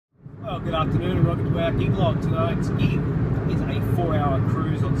Well, good afternoon and welcome to our gig log. Tonight's gig is a 4-hour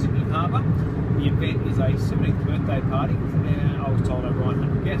cruise on Sydney Harbour. The event is a 17th birthday party, and I was told over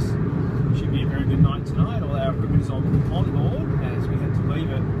 100 guests. Should be a very good night tonight. All our equipment is on board, as we had to leave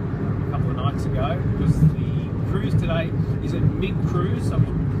it a couple of nights ago because the cruise today is a mid-cruise, so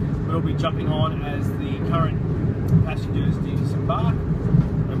we'll be jumping on as the current passengers disembark,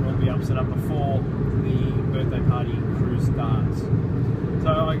 and we'll be up set up before the birthday party cruise starts. So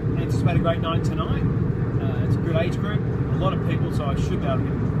I anticipate a great night tonight. It's a good age group, a lot of people, so I should be able to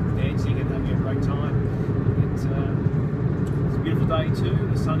get dancing and having a great time. It's a beautiful day too,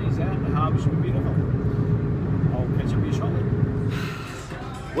 the sun is out, the harbour should be beautiful. I'll catch up with you shortly.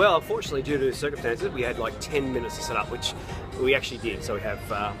 Well, unfortunately, due to circumstances, we had like 10 minutes to set up, which we actually did. So we have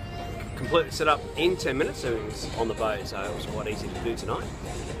completely set up in 10 minutes, so it was on the boat, so it was quite easy to do tonight.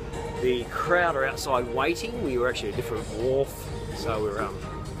 The crowd are outside waiting. We were actually at a different wharf, so we're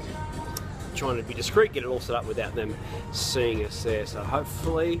trying to be discreet, get it all set up without them seeing us there. So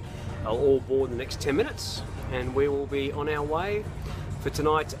hopefully they'll all board in the next 10 minutes and we will be on our way for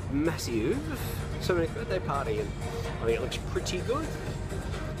tonight's massive 70th birthday party, and I think it looks pretty good.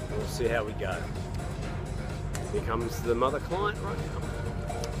 We'll see how we go. Here comes the mother client right now.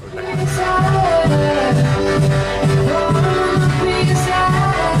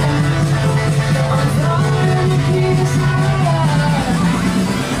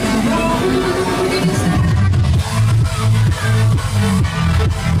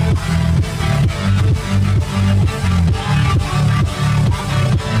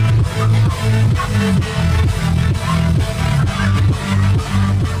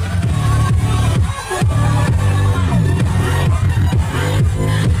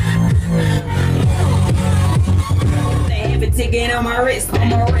 On my wrist,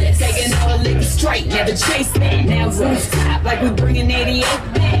 taking all the liquor straight, never chase that. Now rooftop like we bringing 88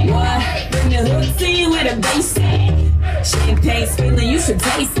 back. What? Bring the hooks in with a bass at. Champagne spilling, you should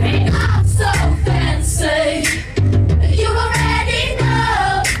taste that. I'm so fancy, you already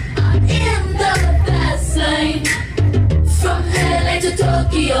know. I'm in the fast lane, from LA to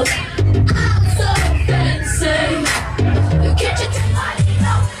Tokyo. I'm so fancy, can't you tell?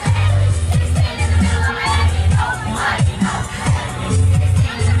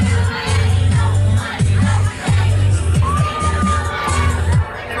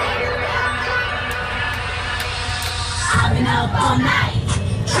 All night,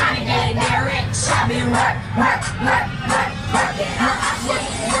 trying to get there rich. I've been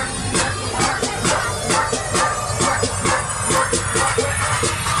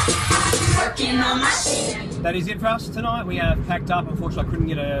working on my shit. That is it for us tonight. We have packed up. Unfortunately, I couldn't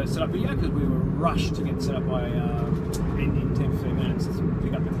get a set up video because we were rushed to get set up by in 10-15 minutes to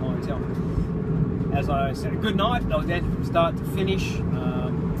pick up the clientele. As I said, a good night. I was dancing from start to finish.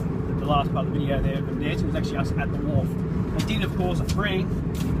 The last part of the video there of dancing was actually us at the wharf. I did, of course, bring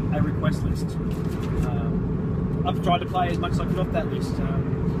a request list. I've tried to play as much as I could off that list.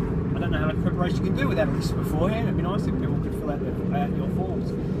 I don't know how much preparation you can do without a list beforehand. It'd be nice if people could fill out your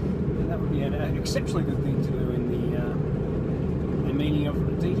forms. And that would be an exceptionally good thing to do in the meaning of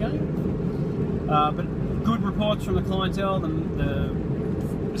DJing. But good reports from the clientele, the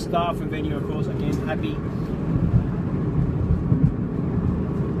staff and venue, of course, again, happy.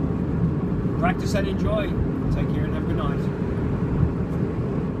 Practice and enjoy. Take care and have a good night.